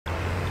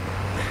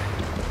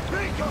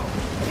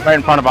Right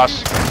in front of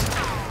us.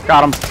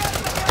 Got him.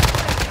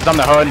 He's on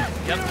the hood.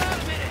 Yep.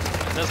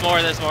 There's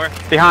more, there's more.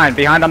 Behind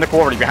on the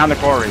quarry, behind the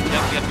quarry. Yep.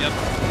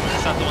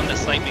 That's not the one that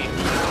sniped me.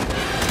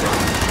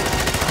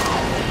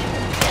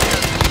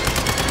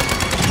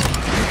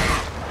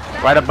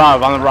 Right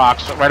above, on the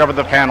rocks, right over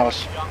the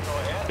panels.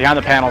 Behind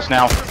the panels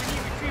now.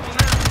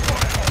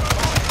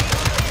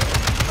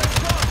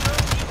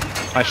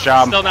 Nice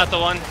job. Still not the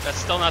one. That's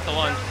still not the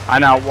one. I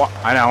know.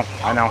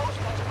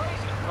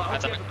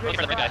 That's a really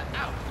good guy.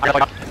 I got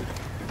like.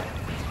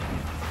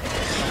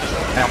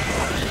 Now.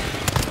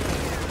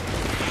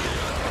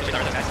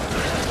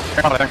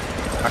 Here, follow that thing.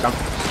 Knock down.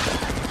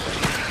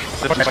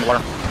 This one's in the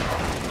water.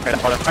 Okay,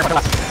 that's farther.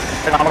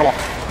 Hey, on the wall.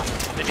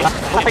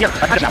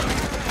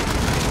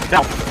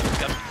 Now.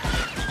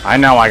 I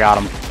know I got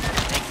him.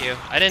 Thank you.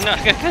 I didn't know.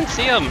 I couldn't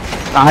see him.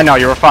 I know,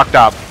 you were fucked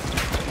up.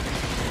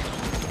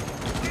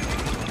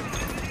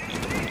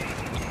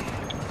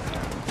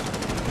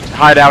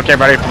 Hide out, get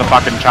ready for the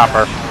fucking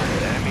chopper.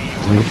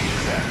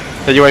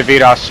 The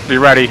UAV'd us. Be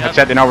ready. It's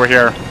heading over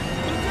here.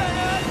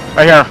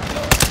 Right here.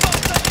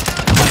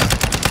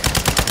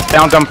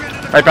 Downed him.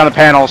 Right behind the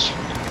panels.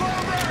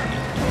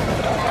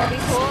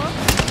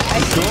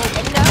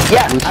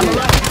 Yeah, I'm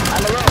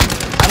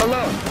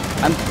alone.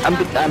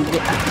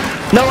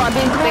 No, I'm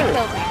being They cool.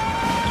 killed me.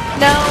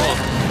 No,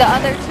 the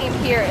other team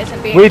here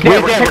isn't being We're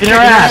killed. kicking your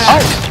ass.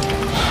 Oh.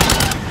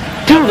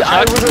 Dude,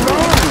 I was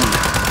alone.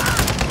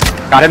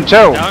 Got him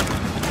too. Down.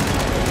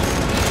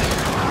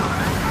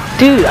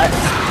 Dude,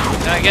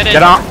 Get it.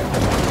 Get on.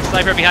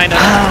 Sniper behind us.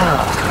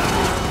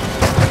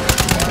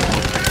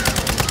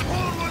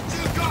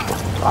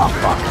 Oh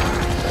fuck.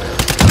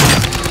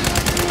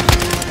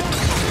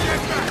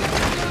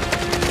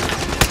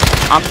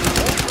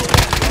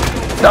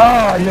 Oh,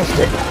 I missed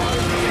it.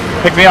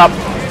 Pick me up.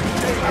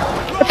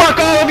 Fuck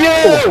all of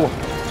you!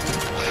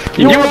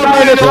 You were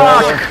behind the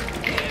rock.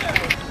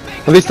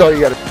 At least all you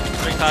got.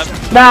 Bring top.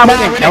 Nah, we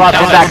can come up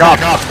and back up.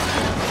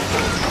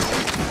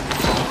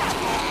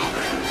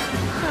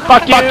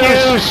 Fuck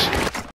you.